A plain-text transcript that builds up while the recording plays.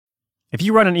If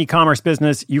you run an e-commerce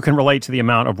business, you can relate to the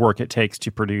amount of work it takes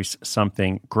to produce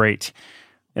something great.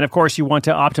 And of course, you want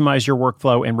to optimize your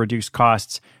workflow and reduce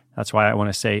costs. That's why I want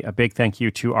to say a big thank you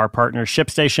to our partner,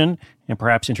 ShipStation, and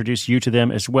perhaps introduce you to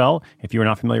them as well. If you are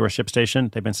not familiar with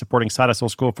ShipStation, they've been supporting Side Hustle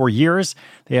School for years.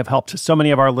 They have helped so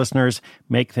many of our listeners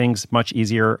make things much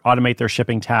easier, automate their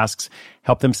shipping tasks,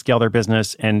 help them scale their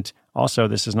business, and also,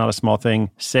 this is not a small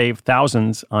thing, save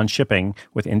thousands on shipping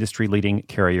with industry-leading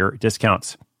carrier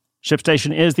discounts.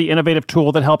 ShipStation is the innovative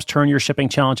tool that helps turn your shipping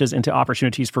challenges into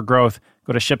opportunities for growth.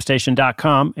 Go to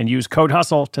ShipStation.com and use code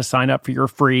HUSTLE to sign up for your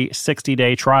free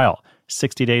 60-day trial.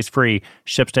 60 days free.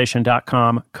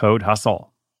 ShipStation.com, code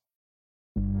HUSTLE.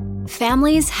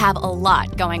 Families have a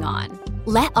lot going on.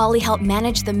 Let Ollie help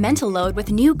manage the mental load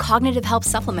with new cognitive help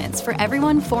supplements for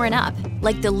everyone 4 and up,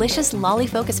 like delicious Lolly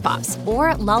Focus Pops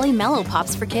or Lolly Mellow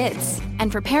Pops for kids.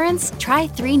 And for parents, try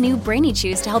 3 new Brainy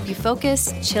Chews to help you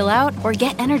focus, chill out, or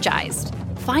get energized.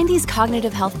 Find these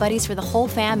cognitive health buddies for the whole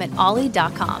fam at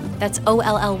ollie.com. That's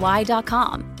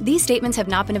OLLY.com. These statements have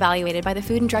not been evaluated by the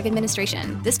Food and Drug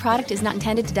Administration. This product is not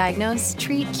intended to diagnose,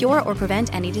 treat, cure, or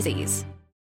prevent any disease.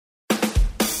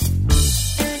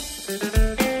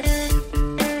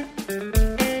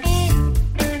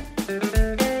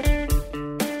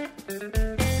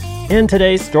 In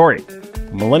today's story,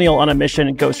 a millennial on a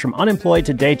mission goes from unemployed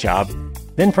to day job,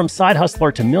 then from side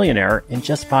hustler to millionaire in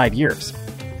just 5 years.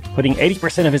 Putting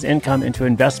 80% of his income into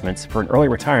investments for an early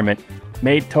retirement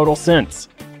made total sense.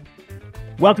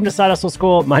 Welcome to Side Hustle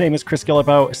School. My name is Chris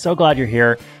Guillebeau. So glad you're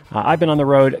here. I've been on the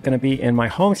road, going to be in my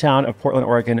hometown of Portland,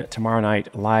 Oregon tomorrow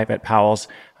night, live at Powell's.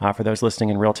 For those listening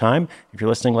in real time, if you're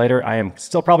listening later, I am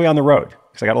still probably on the road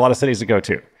because I got a lot of cities to go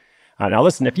to. Now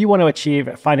listen, if you want to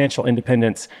achieve financial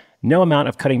independence, no amount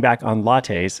of cutting back on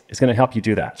lattes is going to help you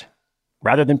do that.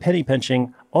 Rather than penny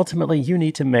pinching, ultimately you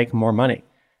need to make more money.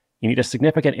 You need a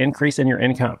significant increase in your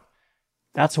income.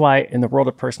 That's why in the world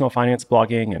of personal finance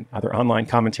blogging and other online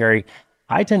commentary,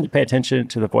 I tend to pay attention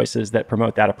to the voices that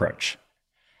promote that approach.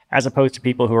 As opposed to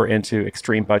people who are into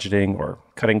extreme budgeting or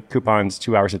cutting coupons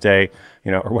 2 hours a day,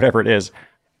 or whatever it is,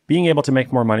 being able to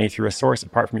make more money through a source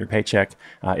apart from your paycheck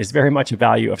is very much a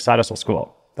value of Side Hustle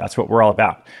School. That's what we're all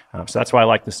about. So that's why I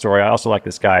like this story. I also like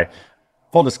this guy.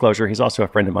 Full disclosure, he's also a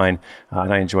friend of mine,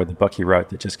 and I enjoyed the book he wrote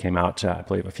that just came out, I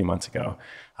believe, a few months ago.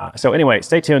 So anyway,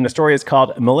 stay tuned. The story is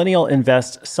called Millennial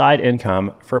Invest Side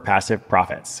Income for Passive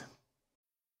Profits.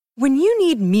 When you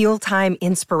need mealtime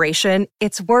inspiration,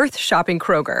 it's worth shopping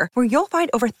Kroger, where you'll find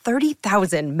over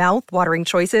 30,000 mouth-watering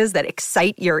choices that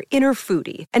excite your inner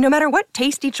foodie. And no matter what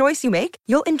tasty choice you make,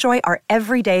 you'll enjoy our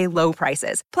everyday low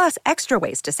prices, plus extra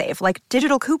ways to save, like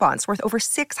digital coupons worth over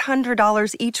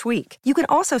 $600 each week. You can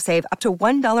also save up to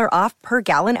 $1 off per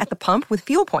gallon at the pump with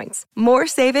fuel points. More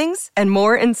savings and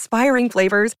more inspiring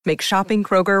flavors make shopping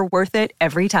Kroger worth it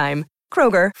every time.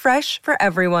 Kroger, fresh for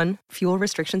everyone. Fuel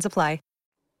restrictions apply.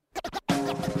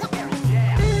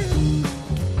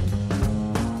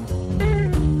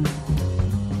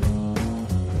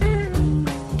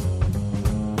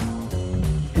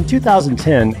 In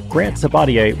 2010, Grant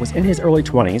Sabatier was in his early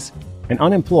 20s and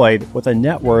unemployed with a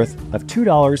net worth of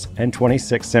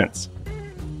 $2.26.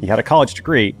 He had a college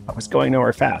degree, but was going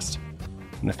nowhere fast.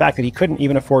 And the fact that he couldn't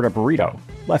even afford a burrito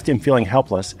left him feeling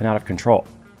helpless and out of control.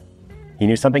 He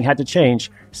knew something had to change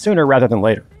sooner rather than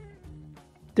later.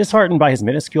 Disheartened by his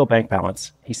minuscule bank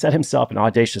balance, he set himself an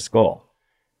audacious goal.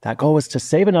 That goal was to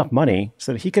save enough money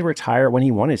so that he could retire when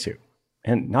he wanted to,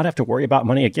 and not have to worry about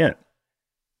money again.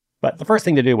 But the first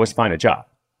thing to do was find a job.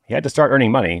 He had to start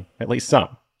earning money, at least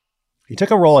some. He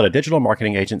took a role at a digital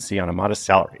marketing agency on a modest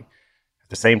salary. At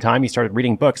the same time, he started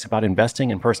reading books about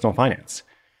investing and personal finance.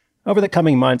 Over the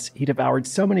coming months, he devoured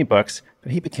so many books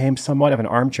that he became somewhat of an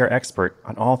armchair expert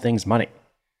on all things money.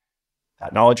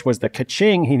 That knowledge was the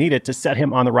ka-ching he needed to set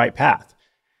him on the right path.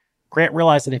 Grant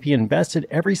realized that if he invested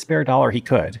every spare dollar he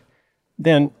could,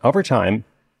 then, over time,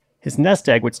 his nest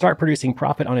egg would start producing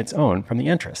profit on its own from the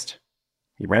interest.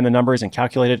 He ran the numbers and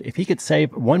calculated if he could save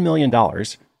 $1 million,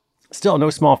 still no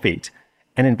small feat,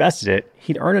 and invested it,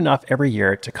 he'd earn enough every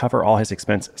year to cover all his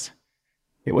expenses.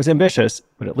 It was ambitious,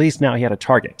 but at least now he had a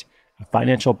target, a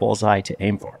financial bullseye to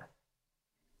aim for.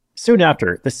 Soon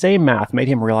after, the same math made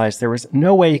him realize there was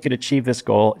no way he could achieve this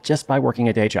goal just by working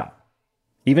a day job.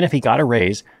 Even if he got a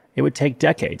raise, it would take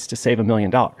decades to save $1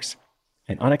 million,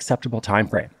 an unacceptable time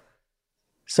frame.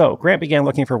 So Grant began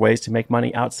looking for ways to make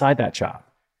money outside that job.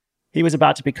 He was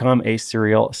about to become a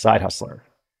serial side hustler.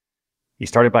 He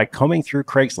started by combing through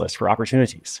Craigslist for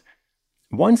opportunities.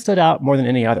 One stood out more than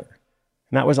any other,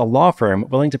 and that was a law firm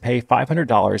willing to pay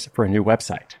 $500 for a new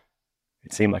website.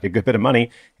 It seemed like a good bit of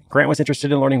money. Grant was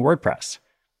interested in learning WordPress.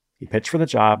 He pitched for the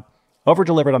job,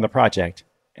 over-delivered on the project,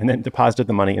 and then deposited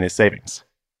the money in his savings.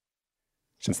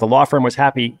 Since the law firm was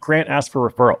happy, Grant asked for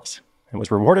referrals and was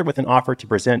rewarded with an offer to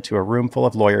present to a room full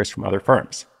of lawyers from other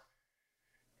firms.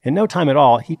 In no time at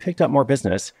all, he picked up more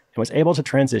business and was able to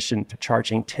transition to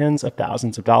charging tens of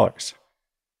thousands of dollars.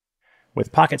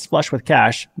 With pockets flush with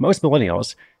cash, most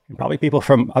millennials, and probably people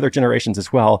from other generations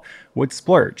as well, would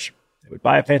splurge. They would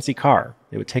buy a fancy car.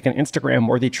 They would take an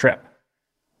Instagram-worthy trip.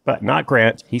 But not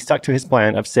Grant. He stuck to his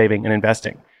plan of saving and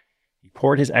investing. He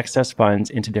poured his excess funds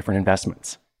into different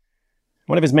investments.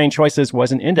 One of his main choices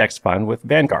was an index fund with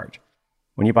Vanguard.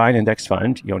 When you buy an index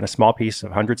fund, you own a small piece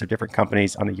of hundreds of different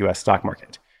companies on the U.S. stock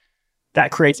market.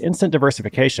 That creates instant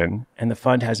diversification, and the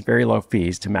fund has very low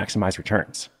fees to maximize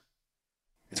returns.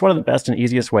 It's one of the best and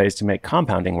easiest ways to make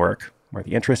compounding work, where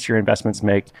the interest your investments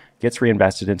make gets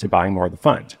reinvested into buying more of the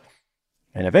fund.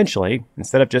 And eventually,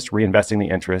 instead of just reinvesting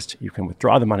the interest, you can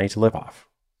withdraw the money to live off.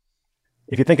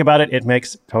 If you think about it, it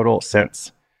makes total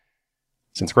sense.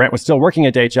 Since Grant was still working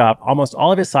a day job, almost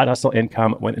all of his side hustle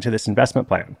income went into this investment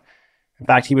plan. In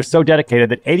fact, he was so dedicated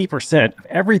that 80% of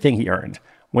everything he earned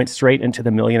went straight into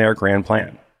the Millionaire Grand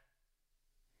Plan.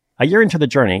 A year into the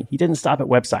journey, he didn't stop at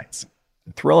websites.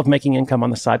 The thrill of making income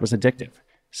on the side was addictive,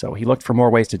 so he looked for more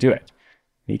ways to do it.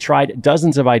 He tried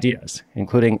dozens of ideas,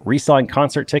 including reselling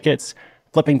concert tickets,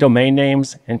 flipping domain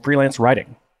names, and freelance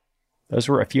writing. Those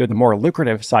were a few of the more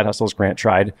lucrative side hustles Grant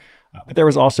tried, but there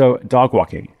was also dog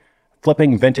walking,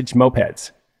 flipping vintage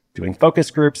mopeds, doing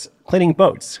focus groups, cleaning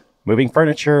boats, moving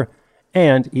furniture,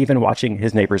 and even watching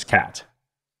his neighbor's cat.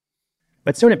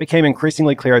 But soon it became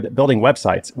increasingly clear that building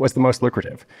websites was the most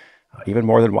lucrative, even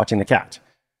more than watching the cat.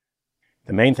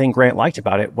 The main thing Grant liked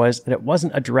about it was that it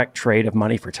wasn't a direct trade of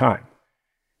money for time.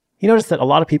 He noticed that a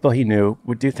lot of people he knew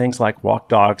would do things like walk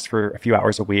dogs for a few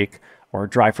hours a week or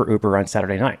drive for Uber on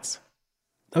Saturday nights.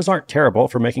 Those aren't terrible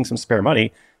for making some spare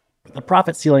money, but the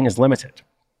profit ceiling is limited.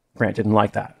 Grant didn't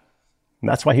like that. And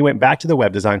that's why he went back to the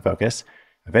web design focus,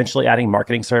 eventually adding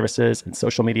marketing services and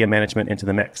social media management into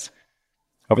the mix.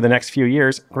 Over the next few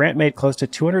years, Grant made close to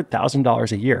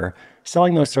 $200,000 a year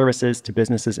selling those services to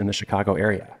businesses in the Chicago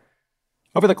area.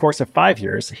 Over the course of 5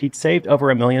 years, he'd saved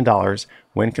over $1 million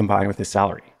when combined with his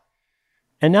salary.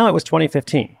 And now it was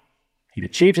 2015. He'd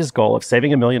achieved his goal of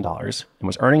saving $1 million and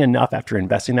was earning enough after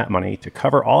investing that money to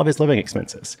cover all of his living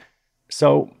expenses.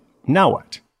 So now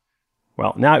what?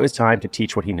 Well, now it was time to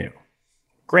teach what he knew.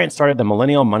 Grant started the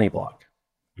Millennial Money Blog,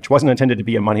 which wasn't intended to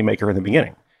be a moneymaker in the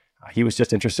beginning. He was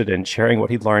just interested in sharing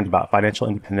what he'd learned about financial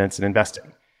independence and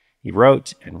investing. He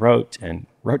wrote and wrote and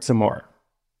wrote some more.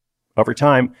 Over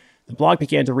time, the blog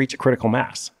began to reach a critical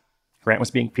mass. Grant was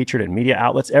being featured in media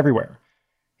outlets everywhere.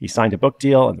 He signed a book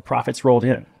deal and the profits rolled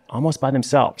in, almost by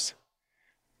themselves.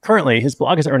 Currently, his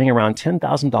blog is earning around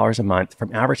 $10,000 a month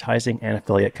from advertising and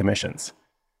affiliate commissions.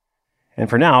 And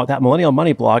for now, that Millennial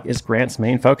Money Blog is Grant's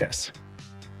main focus.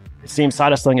 It seems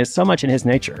side hustling is so much in his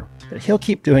nature that he'll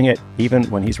keep doing it even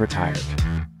when he's retired.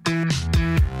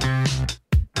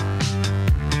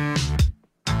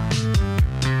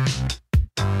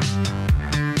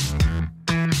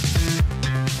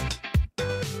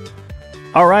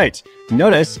 All right,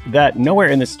 notice that nowhere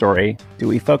in this story do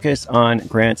we focus on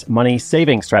Grant's money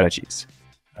saving strategies.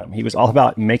 He was all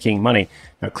about making money.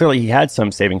 Now, clearly he had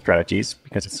some saving strategies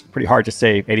because it's pretty hard to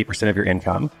save 80% of your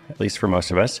income, at least for most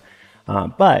of us.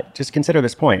 But just consider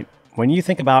this point. When you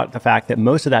think about the fact that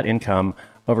most of that income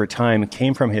over time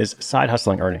came from his side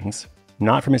hustling earnings,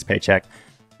 not from his paycheck,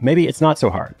 maybe it's not so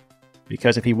hard.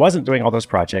 Because if he wasn't doing all those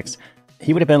projects,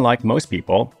 he would have been like most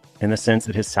people in the sense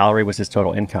that his salary was his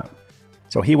total income.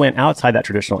 So he went outside that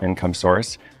traditional income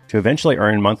source to eventually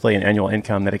earn monthly and annual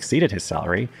income that exceeded his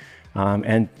salary.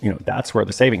 And that's where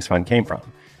the savings fund came from.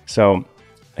 So,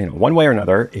 one way or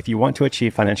another, if you want to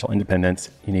achieve financial independence,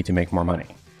 you need to make more money.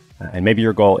 And maybe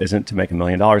your goal isn't to make $1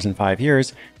 million in 5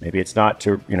 years. Maybe it's not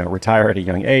to, retire at a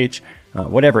young age,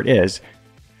 whatever it is.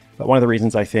 But one of the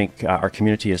reasons I think our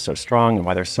community is so strong and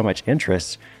why there's so much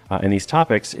interest in these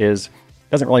topics is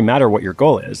it doesn't really matter what your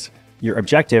goal is. Your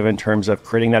objective in terms of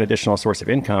creating that additional source of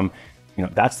income,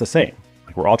 that's the same.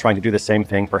 We're all trying to do the same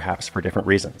thing, perhaps for different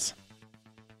reasons.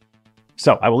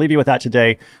 So I will leave you with that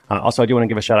today. Also, I do want to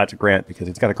give a shout out to Grant because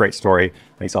he's got a great story.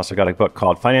 He's also got a book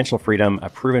called Financial Freedom, A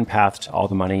Proven Path to All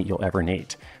the Money You'll Ever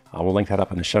Need. We'll link that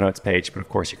up on the show notes page, but of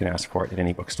course you can ask for it at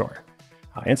any bookstore.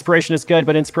 Inspiration is good,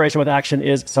 but inspiration with action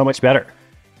is so much better.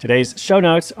 Today's show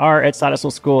notes are at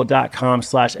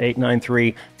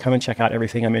sidehustleschool.com/893. Come and check out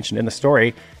everything I mentioned in the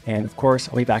story. And of course,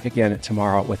 I'll be back again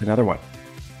tomorrow with another one.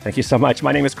 Thank you so much.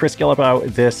 My name is Chris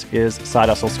Guillebeau. This is Side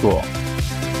Hustle School.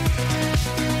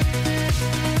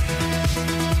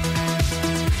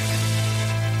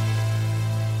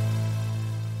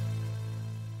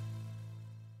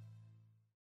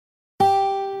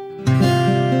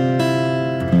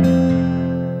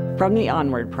 from the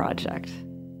Onward Project.